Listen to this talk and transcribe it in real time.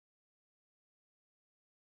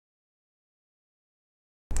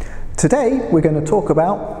Today we're going to talk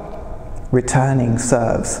about returning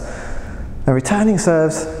serves. Now, returning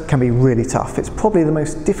serves can be really tough. It's probably the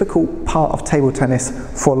most difficult part of table tennis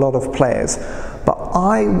for a lot of players, but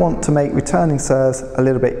I want to make returning serves a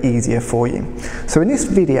little bit easier for you. So in this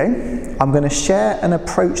video I'm going to share an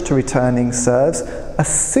approach to returning serves, a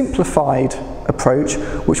simplified approach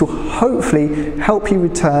which will hopefully help you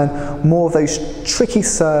return more of those tricky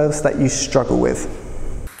serves that you struggle with.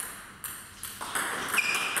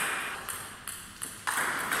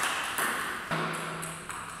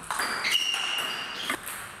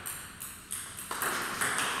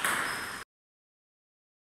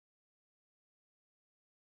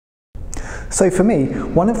 So for me,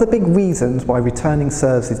 one of the big reasons why returning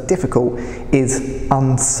serves is difficult is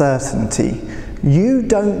uncertainty. You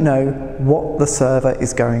don't know what the server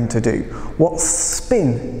is going to do, what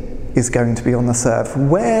spin is going to be on the serve,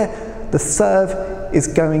 where the serve is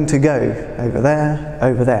going to go, over there,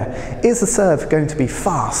 over there. Is the serve going to be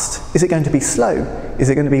fast? Is it going to be slow? Is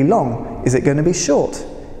it going to be long? Is it going to be short?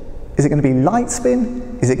 Is it going to be light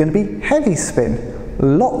spin? Is it going to be heavy spin?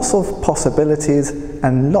 Lots of possibilities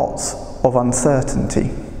and lots of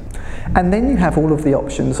uncertainty. And then you have all of the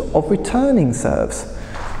options of returning serves.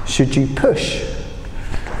 Should you push?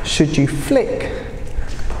 Should you flick?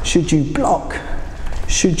 Should you block?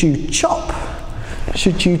 Should you chop?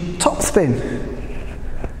 Should you topspin?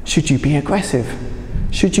 Should you be aggressive?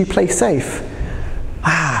 Should you play safe?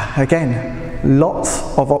 Again,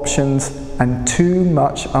 lots of options and too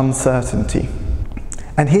much uncertainty.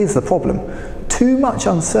 And here's the problem. Too much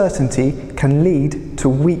uncertainty can lead to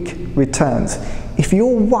weak returns. If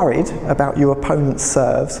you're worried about your opponent's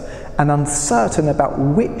serves and uncertain about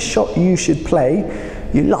which shot you should play,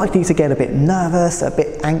 you're likely to get a bit nervous, a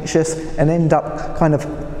bit anxious, and end up kind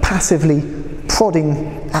of passively prodding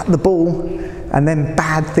at the ball, and then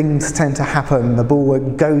bad things tend to happen. The ball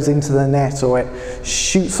goes into the net, or it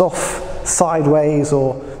shoots off sideways,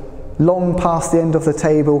 or long past the end of the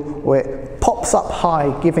table, or it pops up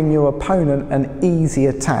high, giving your opponent an easy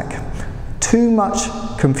attack. Too much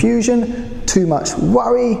confusion, too much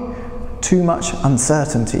worry, too much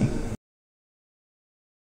uncertainty.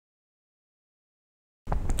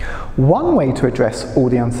 One way to address all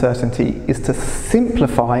the uncertainty is to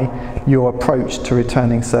simplify your approach to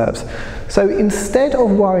returning serves. So instead of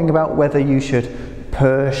worrying about whether you should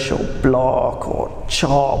push or block or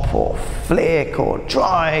chop or flick or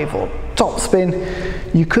drive or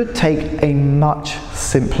topspin, you could take a much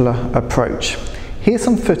simpler approach. Here's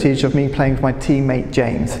some footage of me playing with my teammate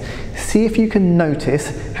James. See if you can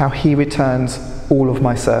notice how he returns all of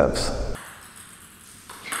my serves.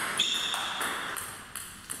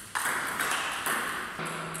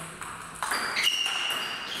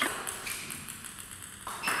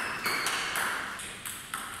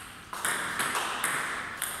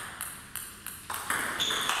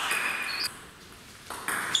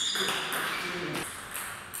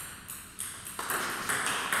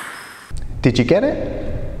 Did you get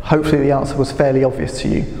it? Hopefully the answer was fairly obvious to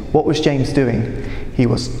you. What was James doing? He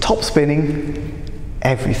was top spinning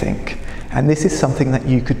everything. And this is something that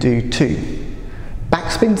you could do too.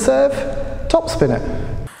 Backspin serve, top spin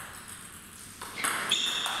it.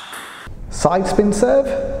 Side spin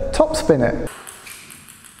serve, top spin it.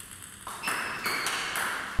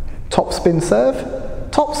 Top spin serve,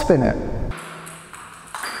 top spin it.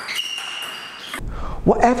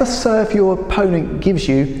 Whatever serve your opponent gives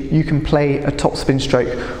you, you can play a topspin stroke,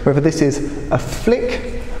 whether this is a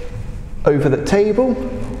flick over the table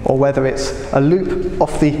or whether it's a loop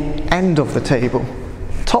off the end of the table.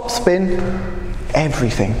 Topspin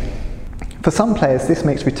everything. For some players, this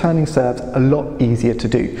makes returning serves a lot easier to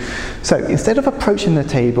do. So instead of approaching the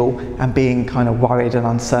table and being kind of worried and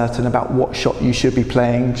uncertain about what shot you should be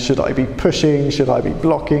playing, should I be pushing, should I be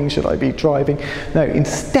blocking, should I be driving? No,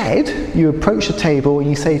 instead you approach the table and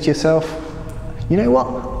you say to yourself, you know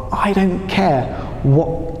what, I don't care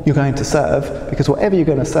what you're going to serve, because whatever you're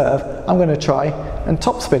going to serve, I'm going to try and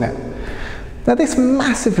topspin it. Now this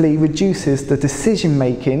massively reduces the decision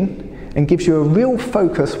making and gives you a real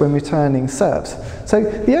focus when returning serves. So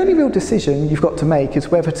the only real decision you've got to make is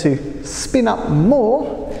whether to spin up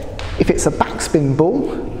more if it's a backspin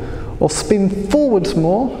ball, or spin forwards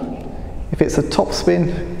more if it's a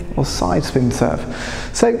topspin or side spin serve.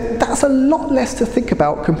 So that's a lot less to think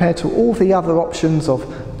about compared to all the other options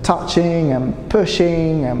of touching and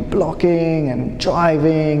pushing and blocking and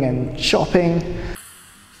driving and chopping.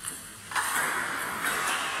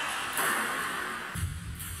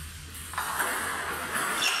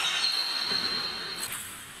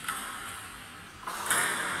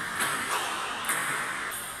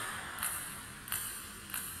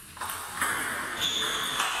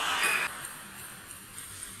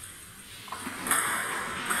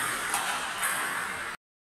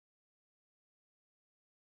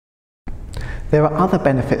 There are other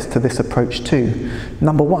benefits to this approach too.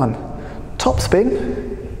 Number one,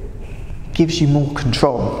 topspin gives you more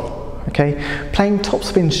control. Okay? Playing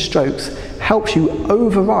topspin strokes helps you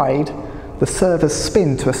override the server's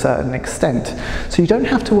spin to a certain extent. So you don't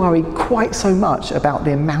have to worry quite so much about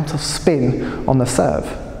the amount of spin on the serve.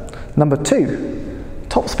 Number two,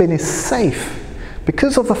 topspin is safe.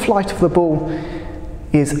 Because of the flight of the ball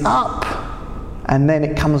is up and then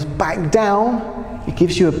it comes back down, it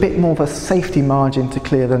gives you a bit more of a safety margin to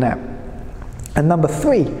clear the net. And number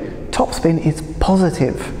three, topspin is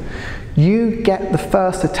positive. You get the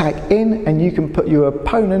first attack in and you can put your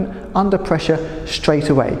opponent under pressure straight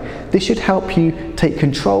away. This should help you take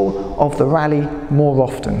control of the rally more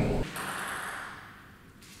often.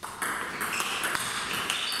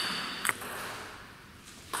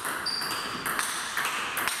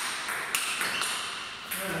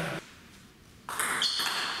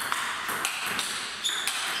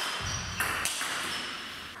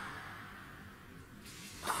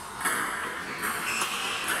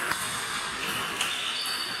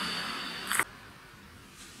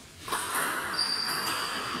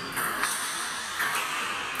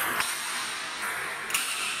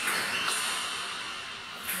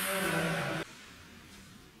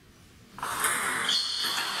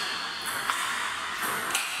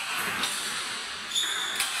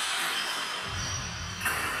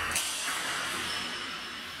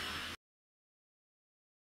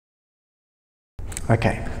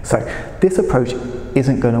 Okay, so this approach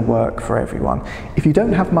isn't going to work for everyone. If you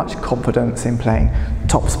don't have much confidence in playing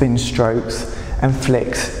topspin strokes and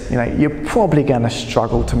flicks, you're probably going to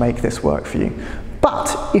struggle to make this work for you.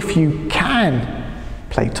 But if you can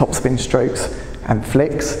play topspin strokes and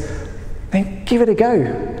flicks, then give it a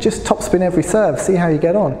go. Just topspin every serve, see how you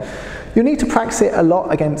get on. You'll need to practice it a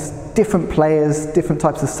lot against different players, different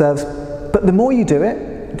types of serves, but the more you do it,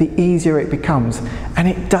 the easier it becomes. And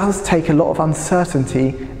it does take a lot of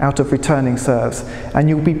uncertainty out of returning serves, and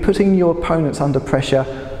you'll be putting your opponents under pressure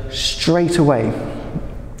straight away.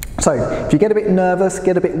 So if you get a bit nervous,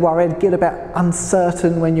 get a bit worried, get a bit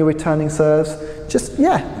uncertain when you're returning serves, just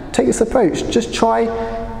take this approach. Just try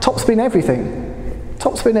topspin everything.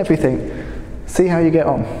 Topspin everything. See how you get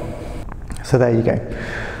on. So there you go.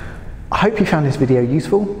 I hope you found this video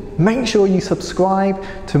useful. Make sure you subscribe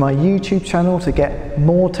to my YouTube channel to get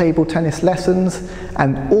more table tennis lessons,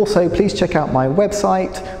 and also please check out my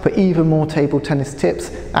website for even more table tennis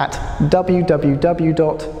tips at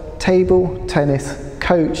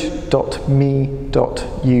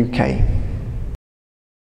www.tabletenniscoach.me.uk.